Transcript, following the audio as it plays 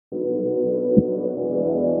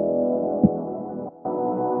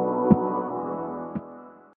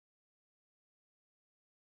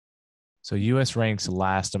So US ranks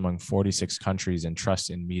last among 46 countries in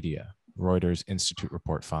trust in media, Reuters Institute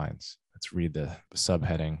report finds. Let's read the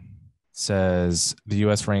subheading. It says the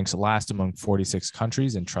US ranks last among 46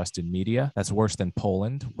 countries in trust in media. That's worse than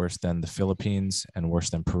Poland, worse than the Philippines, and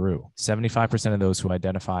worse than Peru. 75% of those who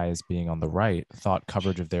identify as being on the right thought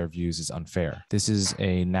coverage of their views is unfair. This is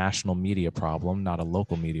a national media problem, not a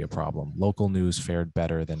local media problem. Local news fared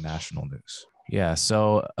better than national news. Yeah,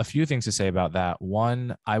 so a few things to say about that.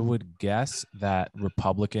 One, I would guess that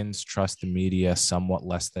Republicans trust the media somewhat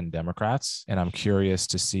less than Democrats, and I'm curious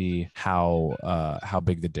to see how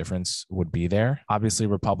big the difference would be there. Obviously,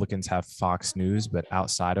 Republicans have Fox News, but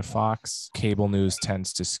outside of Fox, cable news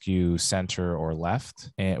tends to skew center or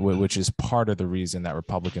left, and which is part of the reason that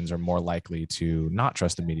Republicans are more likely to not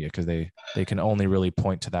trust the media because they can only really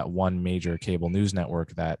point to that one major cable news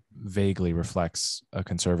network that vaguely reflects a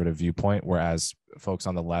conservative viewpoint, whereas folks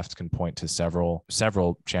on the left can point to several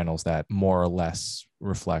channels that more or less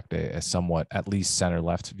reflect a somewhat at least center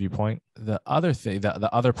left viewpoint. The other thing,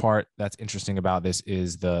 the other part that's interesting about this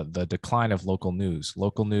is the decline of local news.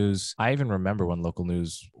 Local news, I even remember when local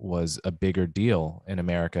news was a bigger deal in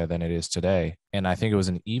America than it is today. And I think it was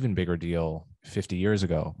an even bigger deal 50 years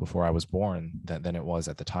ago before I was born than it was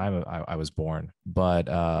at the time I was born. But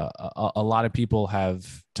a lot of people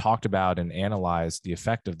have talked about and analyzed the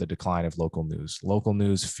effect of the decline of local news. Local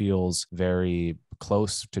news feels very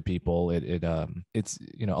close to people. It's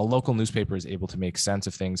a local newspaper is able to make sense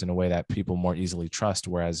of things in a way that people more easily trust,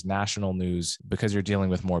 whereas national news, because you're dealing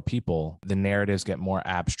with more people, the narratives get more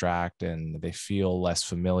abstract and they feel less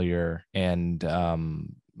familiar and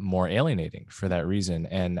more alienating for that reason.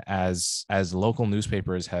 And as local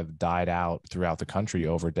newspapers have died out throughout the country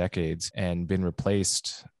over decades and been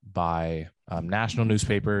replaced by national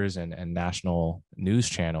newspapers and national news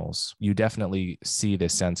channels, you definitely see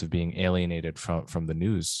this sense of being alienated from the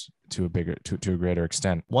news to a greater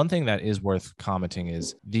extent. One thing that is worth commenting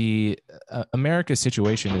is the America's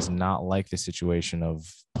situation is not like the situation of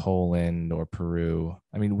Poland or Peru.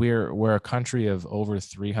 I mean, we're a country of over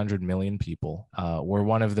 300 million people. We're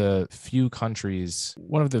one of the few countries,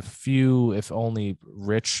 if only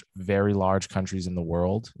rich, very large countries in the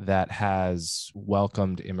world that has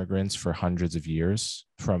welcomed immigrants for hundreds of years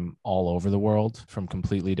from all over the world, from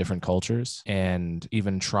completely different cultures, and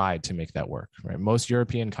even tried to make that work, right? Most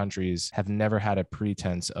European countries have never had a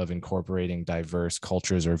pretense of incorporating diverse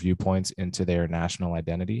cultures or viewpoints into their national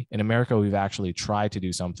identity. In America, we've actually tried to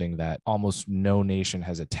do something that almost no nation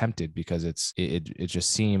has attempted because it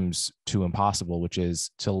just seems too impossible, which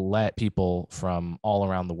is to let people from all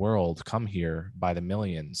around the world come here by the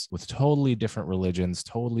millions with totally different religions,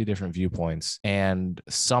 totally different viewpoints, and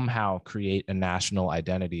somehow create a national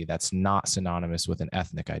identity that's not synonymous with an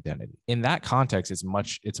ethnic identity. In that context, it's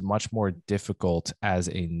much more difficult as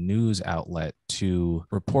a news outlet to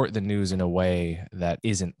report the news in a way that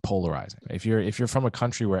isn't polarizing. If you're from a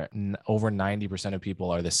country where over 90% of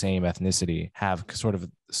people are the same ethnicity, have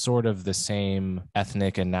sort of the same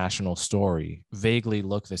ethnic and national story, vaguely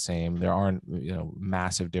look the same, there aren't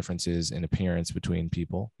massive differences in appearance between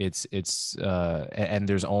people. And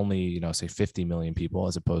there's only say 50 million people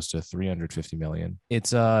as opposed to 350 million.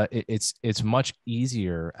 It's much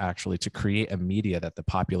easier actually to create a media that the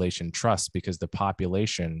population trusts because the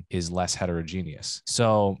population is less heterogeneous.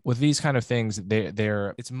 So with these kind of things,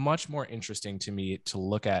 it's much more interesting to me to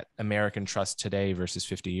look at American trust today versus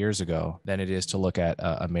 50 years ago than it is to look at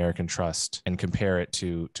American trust and compare it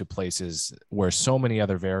to places where so many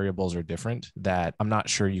other variables are different that I'm not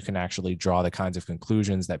sure you can actually draw the kinds of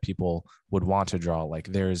conclusions that people would want to draw. Like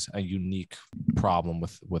there's a unique problem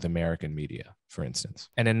with American media, for instance.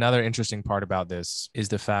 And another interesting part about this is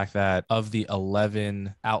the fact that of the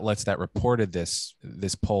 11 outlets that reported this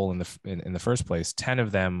poll in the first place, 10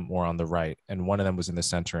 of them were on the right and one of them was in the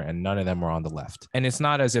center and none of them were on the left. And it's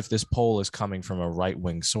not as if this poll is coming from a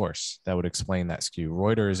right-wing source that would explain that skew.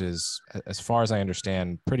 Reuters is, as far as I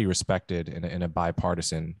understand, pretty respected in a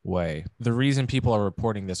bipartisan way. The reason people are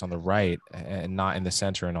reporting this on the right and not in the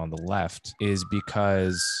center and on the left is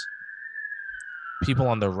because people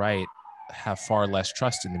on the right have far less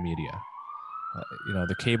trust in the media.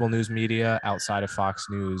 The cable news media outside of Fox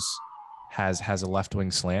News has a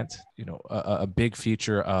left-wing slant. A big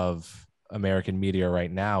feature of American media right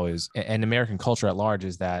now is, and American culture at large,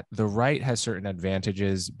 is that the right has certain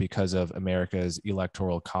advantages because of America's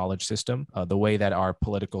electoral college system. The way that our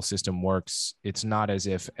political system works, it's not as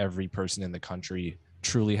if every person in the country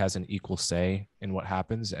truly has an equal say in what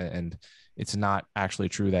happens, and it's not actually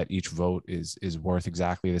true that each vote is worth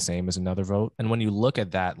exactly the same as another vote. And when you look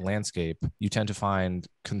at that landscape, you tend to find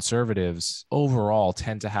conservatives overall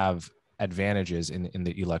tend to have advantages in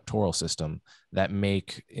the electoral system that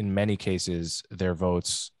make, in many cases, their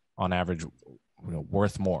votes on average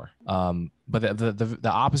worth more. But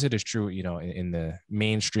the opposite is true, in the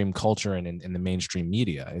mainstream culture and in the mainstream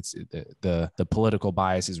media. It's the political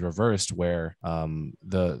bias is reversed, where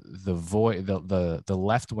the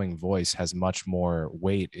left wing voice has much more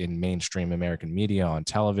weight in mainstream American media, on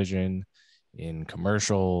television, in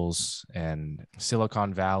commercials, and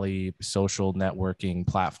Silicon Valley social networking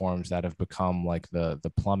platforms that have become like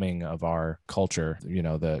the plumbing of our culture,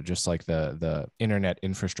 the internet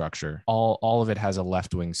infrastructure. All of it has a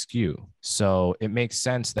left-wing skew. So it makes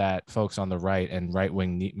sense that folks on the right and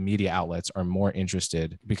right-wing media outlets are more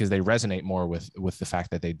interested, because they resonate more with the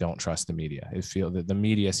fact that they don't trust the media. They feel that the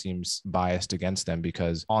media seems biased against them,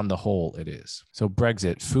 because on the whole it is. So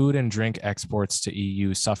Brexit: food and drink exports to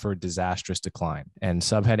EU suffered disastrous decline. And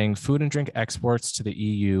subheading: food and drink exports to the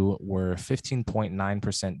EU were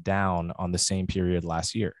 15.9% down on the same period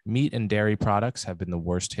last year. Meat and dairy products have been the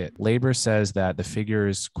worst hit. Labour says that the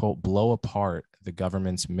figures, quote, blow apart the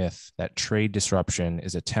government's myth that trade disruption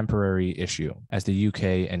is a temporary issue as the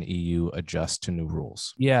UK and EU adjust to new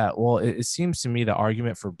rules. Yeah, well, it seems to me the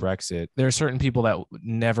argument for Brexit, there are certain people that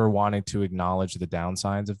never wanted to acknowledge the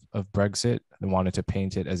downsides of Brexit. They wanted to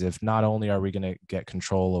paint it as if not only are we going to get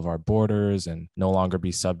control of our borders and no longer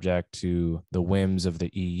be subject to the whims of the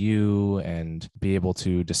EU and be able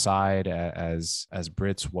to decide as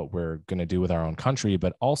Brits what we're going to do with our own country,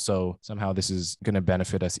 but also somehow this is going to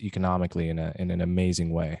benefit us economically in an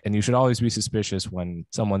amazing way. And you should always be suspicious when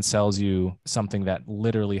someone sells you something that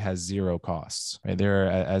literally has zero costs. Right? There are,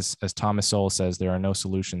 as Thomas Sowell says, there are no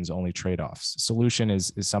solutions, only trade-offs. Solution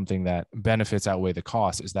is something that benefits outweigh the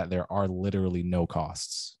cost, is that there are literally no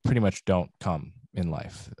costs. Pretty much don't come in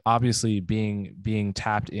life. Obviously, being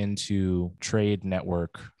tapped into trade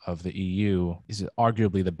network of the EU is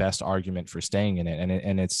arguably the best argument for staying in it.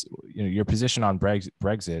 And it's your position on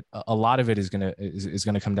Brexit. A lot of it is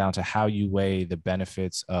gonna come down to how you weigh the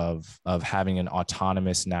benefits of having an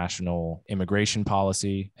autonomous national immigration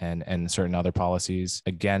policy and certain other policies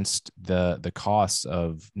against the costs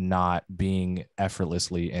of not being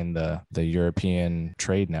effortlessly in the European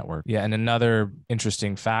trade network. Yeah, and another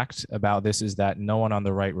interesting fact about this is that no one on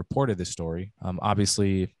the right reported this story.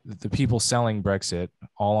 Obviously, the people selling Brexit,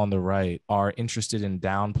 all on the right, are interested in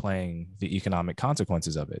downplaying the economic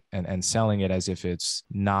consequences of it and selling it as if it's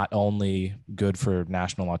not only good for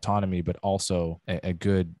national autonomy, but also a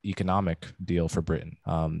good economic deal for Britain.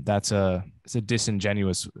 It's a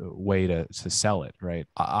disingenuous way to sell it, right?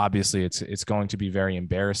 Obviously, it's going to be very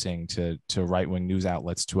embarrassing to right-wing news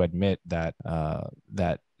outlets to admit that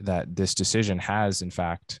this decision has, in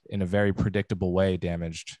fact, in a very predictable way,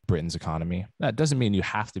 damaged Britain's economy. That doesn't mean you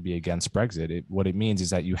have to be against Brexit. What it means is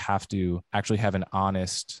that you have to actually have an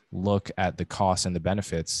honest look at the costs and the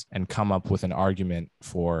benefits and come up with an argument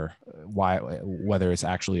for whether it's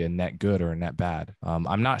actually a net good or a net bad.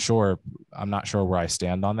 I'm not sure where I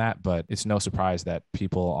stand on that, but it's no surprise that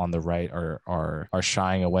people on the right are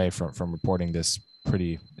shying away from reporting this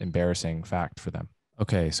pretty embarrassing fact for them.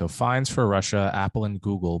 Okay, so fines for Russia, Apple, and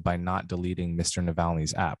Google by not deleting Mr.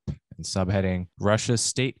 Navalny's app. And subheading: Russia's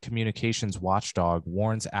state communications watchdog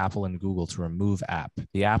warns Apple and Google to remove app.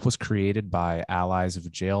 The app was created by allies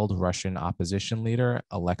of jailed Russian opposition leader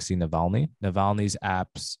Alexei Navalny. Navalny's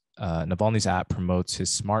app promotes his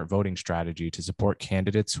smart voting strategy to support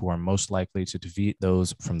candidates who are most likely to defeat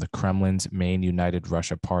those from the Kremlin's main United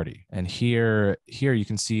Russia party. And here you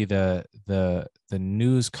can see the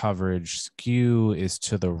news coverage skew is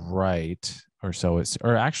to the right.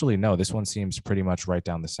 This one seems pretty much right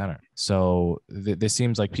down the center. So this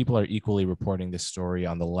seems like people are equally reporting this story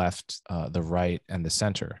on the left, the right, and the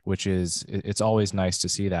center, which is, it's always nice to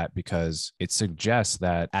see that, because it suggests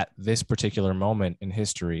that at this particular moment in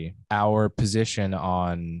history, our position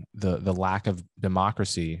on the lack of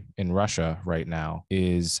democracy in Russia right now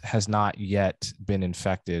has not yet been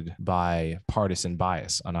infected by partisan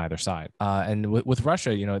bias on either side. And with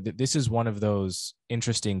Russia, this is one of those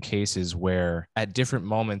interesting cases where at different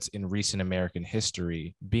moments in recent American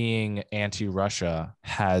history, being anti-Russia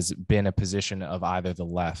has been a position of either the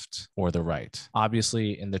left or the right.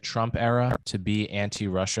 Obviously, in the Trump era, to be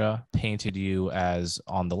anti-Russia painted you as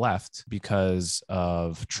on the left because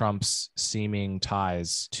of Trump's seeming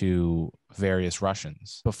ties to various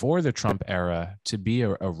Russians. Before the Trump era, to be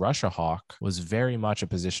a Russia hawk was very much a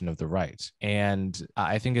position of the right. And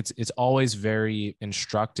I think it's always very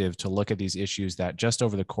instructive to look at these issues that just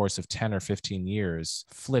over the course of 10 or 15 years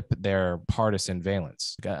flip their partisan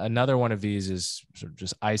valence. Another one of these is sort of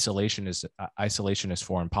just isolationist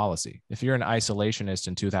foreign policy. If you're an isolationist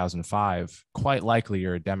in 2005, quite likely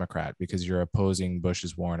you're a Democrat because you're opposing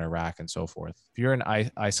Bush's war in Iraq and so forth. If you're an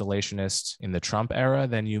isolationist in the Trump era,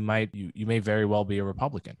 then you may very well be a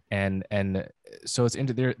Republican. And so it's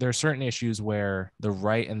into there are certain issues where the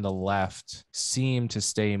right and the left seem to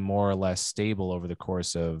stay more or less stable over the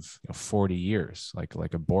course of 40 years,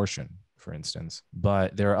 like abortion, for instance.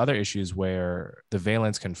 But there are other issues where the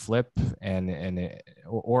valence can flip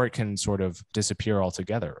or it can sort of disappear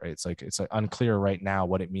altogether, right? It's like unclear right now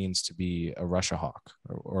what it means to be a Russia hawk,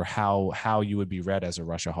 or how you would be read as a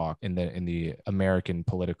Russia hawk in the American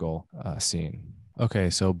political scene. Okay,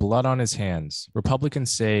 so blood on his hands.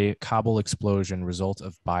 Republicans say Kabul explosion result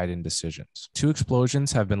of Biden decisions. 2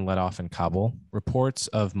 explosions have been let off in Kabul. Reports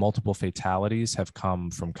of multiple fatalities have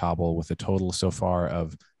come from Kabul, with a total so far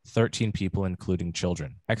of 13 people, including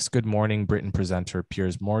children. Ex-Good Morning Britain presenter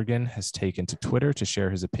Piers Morgan has taken to Twitter to share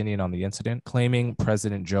his opinion on the incident, claiming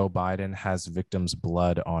President Joe Biden has victims'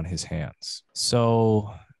 blood on his hands.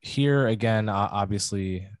 So here again,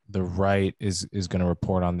 obviously, the right is going to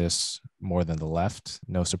report on this more than the left.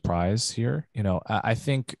 No surprise here. I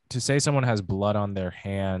think to say someone has blood on their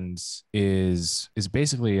hands is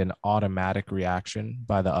basically an automatic reaction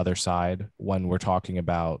by the other side when we're talking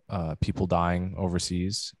about people dying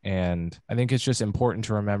overseas. And I think it's just important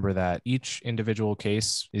to remember that each individual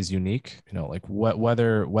case is unique. Like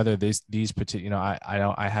whether these particular,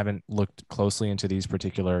 I haven't looked closely into these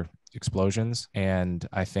particular explosions, and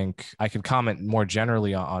I think I could comment more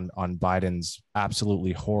generally on Biden's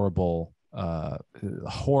absolutely horrible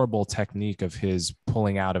technique of his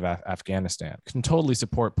pulling out of Afghanistan. Can totally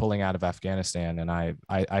support pulling out of Afghanistan, and I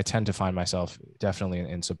tend to find myself definitely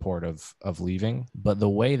in support of leaving. But the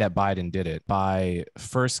way that Biden did it, by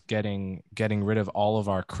first getting rid of all of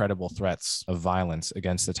our credible threats of violence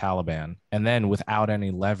against the Taliban, and then without any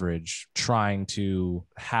leverage, trying to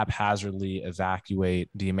haphazardly evacuate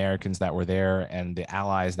the Americans that were there and the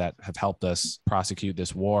allies that have helped us prosecute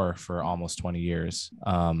this war for almost 20 years.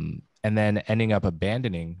 And then ending up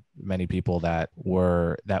abandoning many people that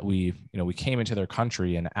we came into their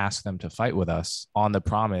country and asked them to fight with us on the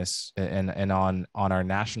promise and on our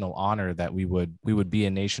national honor that we would be a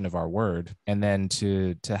nation of our word, and then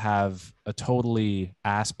to have a totally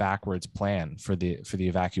ass backwards plan for the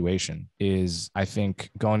evacuation is, I think,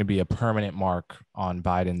 going to be a permanent mark on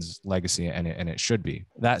Biden's legacy, and it should be.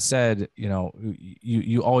 That said,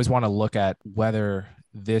 you always want to look at whether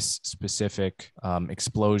this specific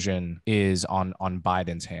explosion is on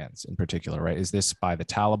Biden's hands in particular, right? Is this by the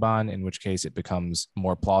Taliban, in which case it becomes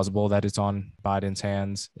more plausible that it's on Biden's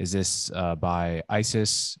hands? Is this by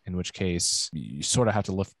ISIS, in which case you sort of have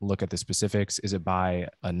to look at the specifics? Is it by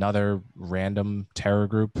another random terror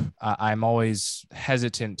group? I'm always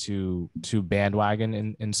hesitant to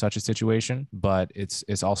bandwagon in such a situation, but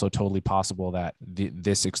it's also totally possible that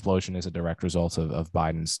this explosion is a direct result of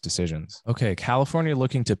Biden's decisions. Okay, California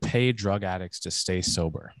looking to pay drug addicts to stay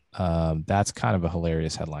sober. That's kind of a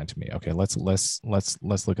hilarious headline to me. Okay, let's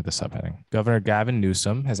look at the subheading. Governor Gavin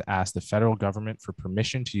Newsom has asked the federal government for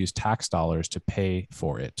permission to use tax dollars to pay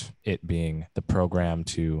for it. It being the program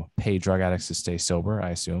to pay drug addicts to stay sober, I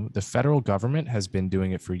assume. The federal government has been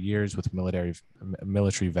doing it for years with military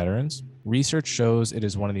veterans. Research shows it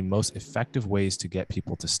is one of the most effective ways to get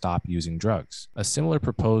people to stop using drugs. A similar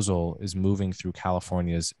proposal is moving through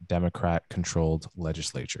California's Democrat-controlled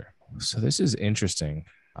legislature. So this is interesting.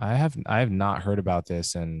 I have not heard about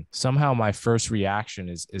this, and somehow my first reaction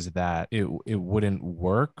is that it wouldn't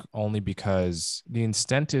work, only because the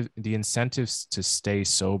incentives to stay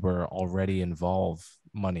sober already involve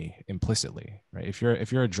money implicitly, right? If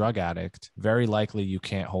you're a drug addict, very likely you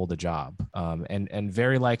can't hold a job, and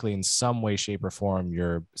very likely in some way, shape, or form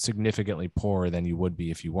you're significantly poorer than you would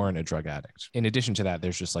be if you weren't a drug addict. In addition to that,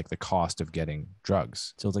 there's just like the cost of getting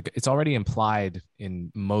drugs. So it's already implied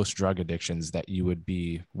in most drug addictions that you would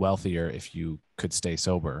be wealthier if you could stay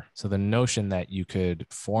sober. So the notion that you could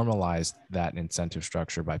formalize that incentive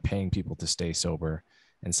structure by paying people to stay sober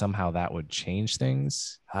and somehow that would change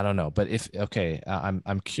things, I don't know, but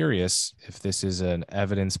I'm curious if this is an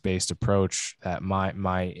evidence-based approach that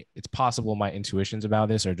it's possible my intuitions about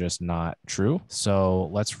this are just not true. So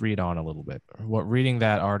let's read on a little bit. What reading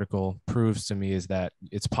that article proves to me is that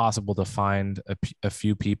it's possible to find a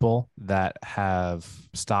few people that have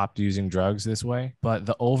stopped using drugs this way, but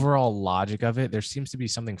the overall logic of it, there seems to be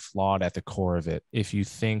something flawed at the core of it. If you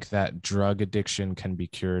think that drug addiction can be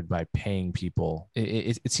cured by paying people,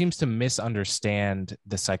 it seems to misunderstand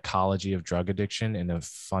the psychology of drug addiction in a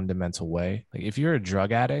fundamental way. Like if you're a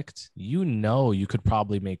drug addict, you could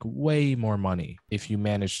probably make way more money if you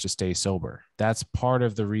manage to stay sober. That's part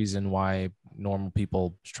of the reason why normal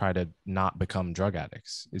people try to not become drug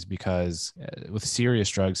addicts, is because with serious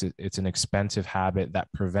drugs, it's an expensive habit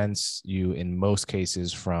that prevents you in most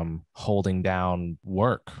cases from holding down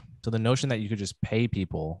work. So the notion that you could just pay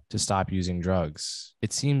people to stop using drugs,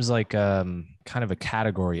 it seems like kind of a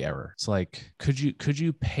category error. It's like, could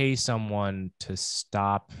you pay someone to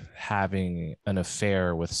stop having an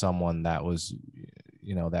affair with someone that was,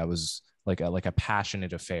 that was like a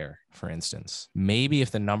passionate affair, for instance? Maybe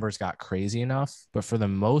if the numbers got crazy enough, but for the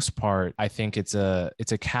most part, I think it's a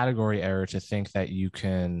category error to think that you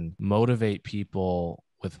can motivate people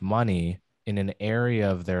with money in an area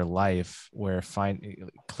of their life where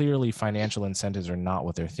clearly financial incentives are not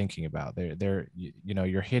what they're thinking about.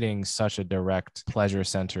 You're hitting such a direct pleasure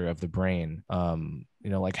center of the brain.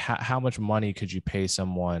 Like how much money could you pay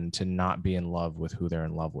someone to not be in love with who they're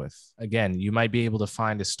in love with? Again, you might be able to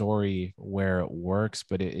find a story where it works,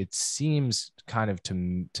 but it seems kind of to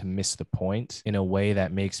miss the point in a way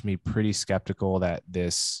that makes me pretty skeptical that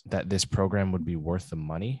this program would be worth the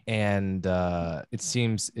money. And it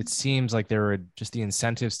seems like there are just the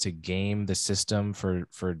incentives to game the system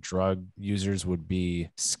for drug users would be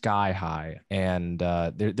sky high. And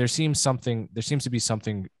there seems to be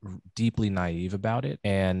something deeply naive about it.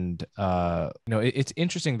 And it's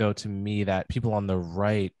interesting though to me that people on the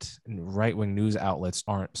right-wing news outlets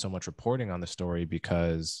aren't so much reporting on the story,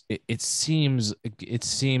 because it seems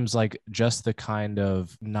like just the kind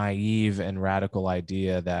of naive and radical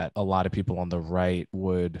idea that a lot of people on the right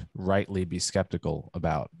would rightly be skeptical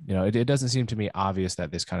about. It doesn't seem to me obvious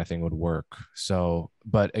that this kind of thing would work. So,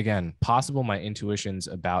 but again, possible my intuitions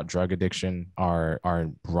about drug addiction are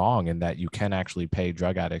wrong, and that you can actually pay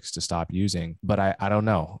drug addicts to stop using. But I don't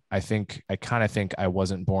know. I kind of think I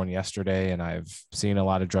wasn't born yesterday, and I've seen a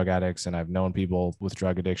lot of drug addicts, and I've known people with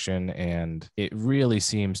drug addiction, and it really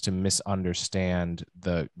seems to misunderstand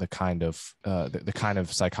the kind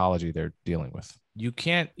of psychology they're dealing with. You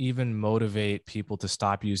can't even motivate people to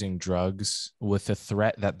stop using drugs with the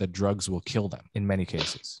threat that the drugs will kill them in many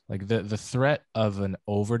cases. Like the threat of an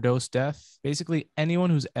overdose death, basically anyone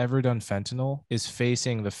who's ever done fentanyl is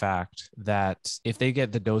facing the fact that if they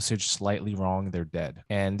get the dosage slightly wrong, they're dead.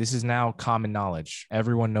 And this is now common knowledge.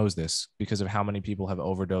 Everyone knows this because of how many people have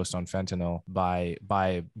overdosed on fentanyl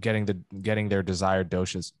by getting their desired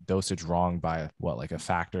dosage wrong by like a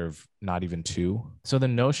factor of not even 2. So the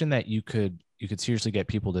notion that you could seriously get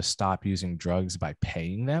people to stop using drugs by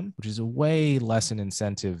paying them, which is a way less an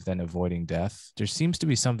incentive than avoiding death. There seems to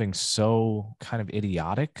be something so kind of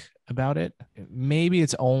idiotic about it. Maybe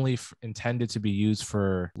it's only intended to be used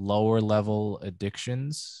for lower level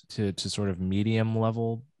addictions to sort of medium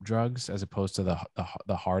level drugs, as opposed to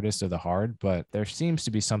the hardest of the hard. But there seems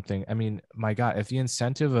to be something. I mean, my God, if the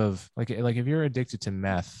incentive of like if you're addicted to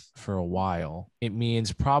meth for a while, it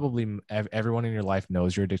means probably everyone in your life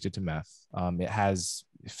knows you're addicted to meth. It has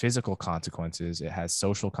physical consequences, it has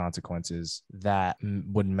social consequences that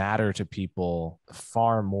would matter to people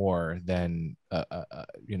far more than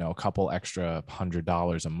a couple extra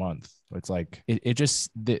 $100 a month. It's like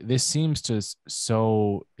this seems to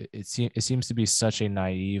it seems to be such a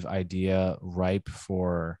naive idea, ripe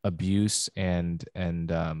for abuse and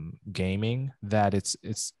gaming, that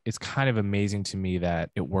it's kind of amazing to me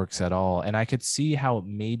that it works at all. And I could see how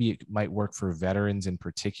maybe it might work for veterans in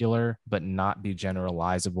particular, but not be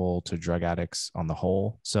generalizable to drug addicts on the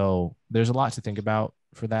whole. So there's a lot to think about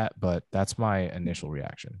for that, but that's my initial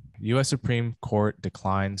reaction. U.S. Supreme Court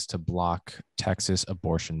declines to block Texas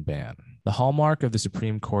abortion ban. The hallmark of the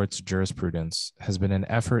Supreme Court's jurisprudence has been an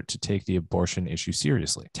effort to take the abortion issue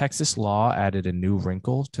seriously. Texas law added a new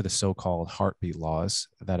wrinkle to the so-called heartbeat laws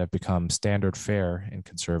that have become standard fare in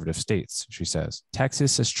conservative states, she says.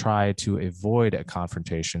 Texas has tried to avoid a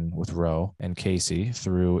confrontation with Roe and Casey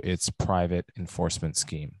through its private enforcement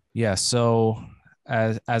scheme. Yeah, so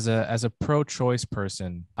as a pro-choice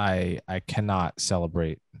person, I cannot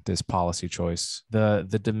celebrate this policy choice.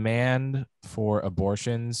 The demand for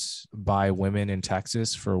abortions by women in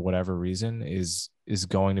Texas, for whatever reason, is is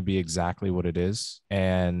going to be exactly what it is.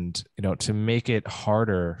 And, to make it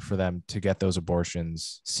harder for them to get those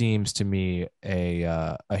abortions seems to me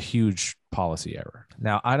a huge policy error.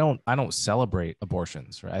 Now, I don't celebrate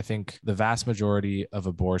abortions, right? I think the vast majority of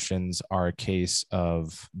abortions are a case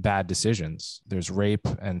of bad decisions. There's rape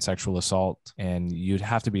and sexual assault, and you'd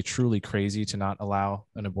have to be truly crazy to not allow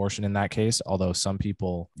an abortion in that case, although some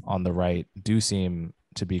people on the right do seem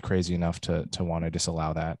to be crazy enough to want to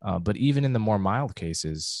disallow that. But even in the more mild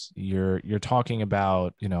cases, you're talking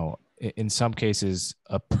about, in some cases,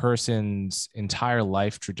 a person's entire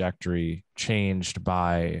life trajectory changed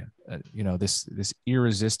by, this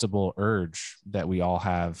irresistible urge that we all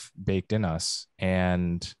have baked in us,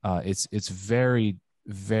 and it's very,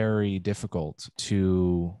 very difficult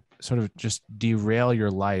to sort of just derail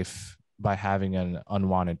your life by having an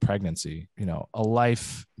unwanted pregnancy. A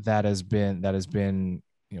life that has been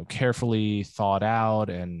carefully thought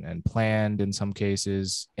out and planned in some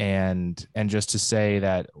cases, and just to say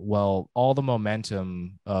that, well, all the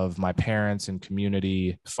momentum of my parents and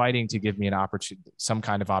community fighting to give me an opportunity, some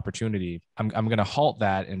kind of opportunity, I'm going to halt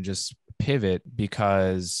that and just pivot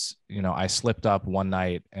because I slipped up one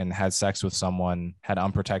night and had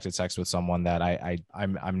unprotected sex with someone that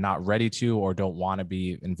I'm not ready to or don't want to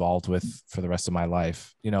be involved with for the rest of my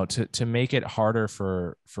life. To make it harder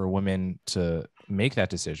for women to make that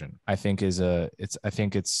decision, I think it's a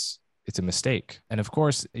mistake. And of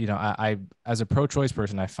course, I as a pro-choice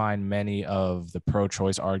person, I find many of the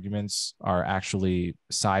pro-choice arguments are actually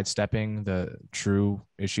sidestepping the true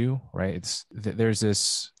issue, right? There's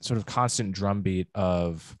this sort of constant drumbeat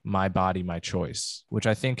of my body, my choice, which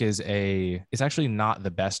I think is actually not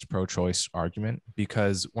the best pro-choice argument,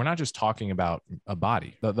 because we're not just talking about a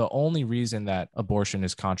body. The only reason that abortion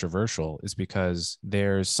is controversial is because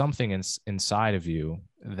there's something inside of you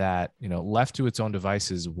that, left to its own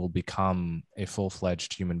devices, will become a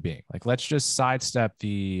full-fledged human being. Like, let's just sidestep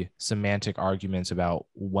the semantic arguments about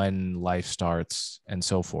when life starts and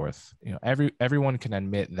so forth. Everyone can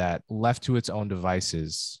admit that left to its own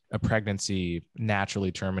devices, a pregnancy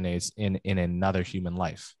naturally terminates in another human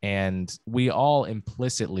life. And we all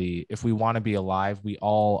implicitly, if we want to be alive, we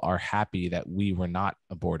all are happy that we were not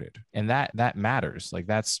aborted. And that matters. Like,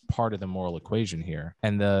 that's part of the moral equation here.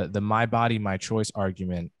 And the my body, my choice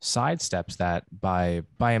argument sidesteps that by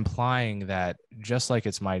implying that just like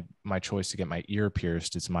it's my choice to get my ear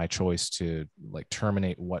pierced, it's my choice to like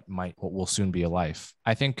terminate what will soon be a life.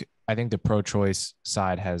 I think the pro-choice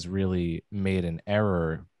side has really made an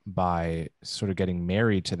error by sort of getting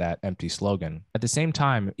married to that empty slogan. At the same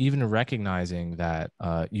time, even recognizing that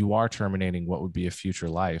you are terminating what would be a future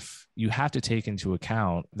life, you have to take into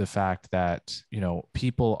account the fact that,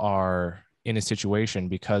 people are in a situation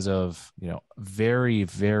because of, very,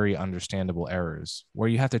 very understandable errors where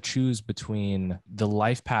you have to choose between the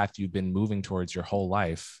life path you've been moving towards your whole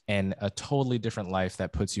life and a totally different life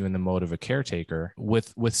that puts you in the mode of a caretaker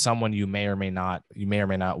with someone you may or may not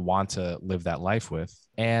want to live that life with.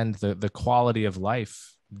 And the quality of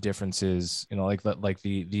life differences, like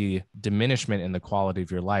the diminishment in the quality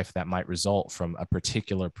of your life that might result from a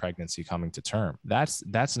particular pregnancy coming to term.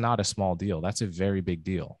 That's not a small deal. That's a very big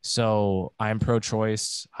deal. So I'm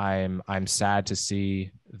pro-choice. I'm sad to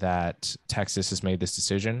see that Texas has made this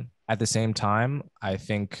decision. At the same time, I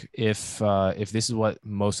think if this is what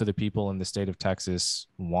most of the people in the state of Texas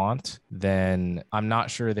want, then I'm not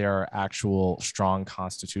sure there are actual strong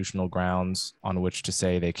constitutional grounds on which to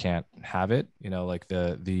say they can't have it. Like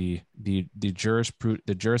the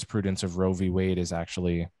jurisprudence of Roe v. Wade is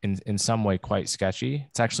actually in some way quite sketchy.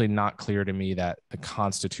 It's actually not clear to me that the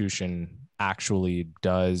Constitution actually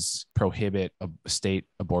does prohibit state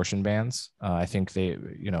abortion bans. I think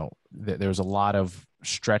there's a lot of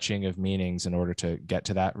stretching of meanings in order to get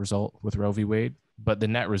to that result with Roe v. Wade. But the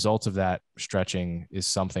net result of that stretching is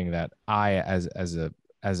something that I, as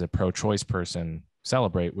a pro-choice person,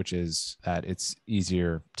 celebrate, which is that it's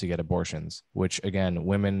easier to get abortions, which again,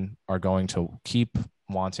 women are going to keep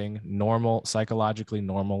wanting. Psychologically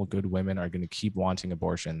normal, good women are going to keep wanting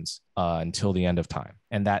abortions until the end of time.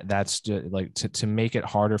 And that's just like to make it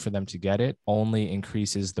harder for them to get it only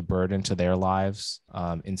increases the burden to their lives.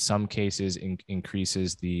 In some cases,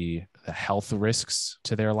 increases the health risks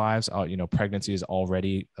to their lives. Pregnancy is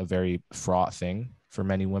already a very fraught thing for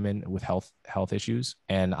many women with health issues.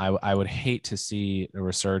 And I would hate to see a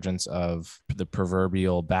resurgence of the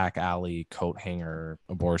proverbial back alley coat hanger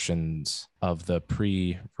abortions of the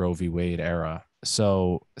pre-Roe v. Wade era.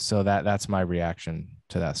 So that's my reaction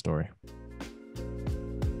to that story.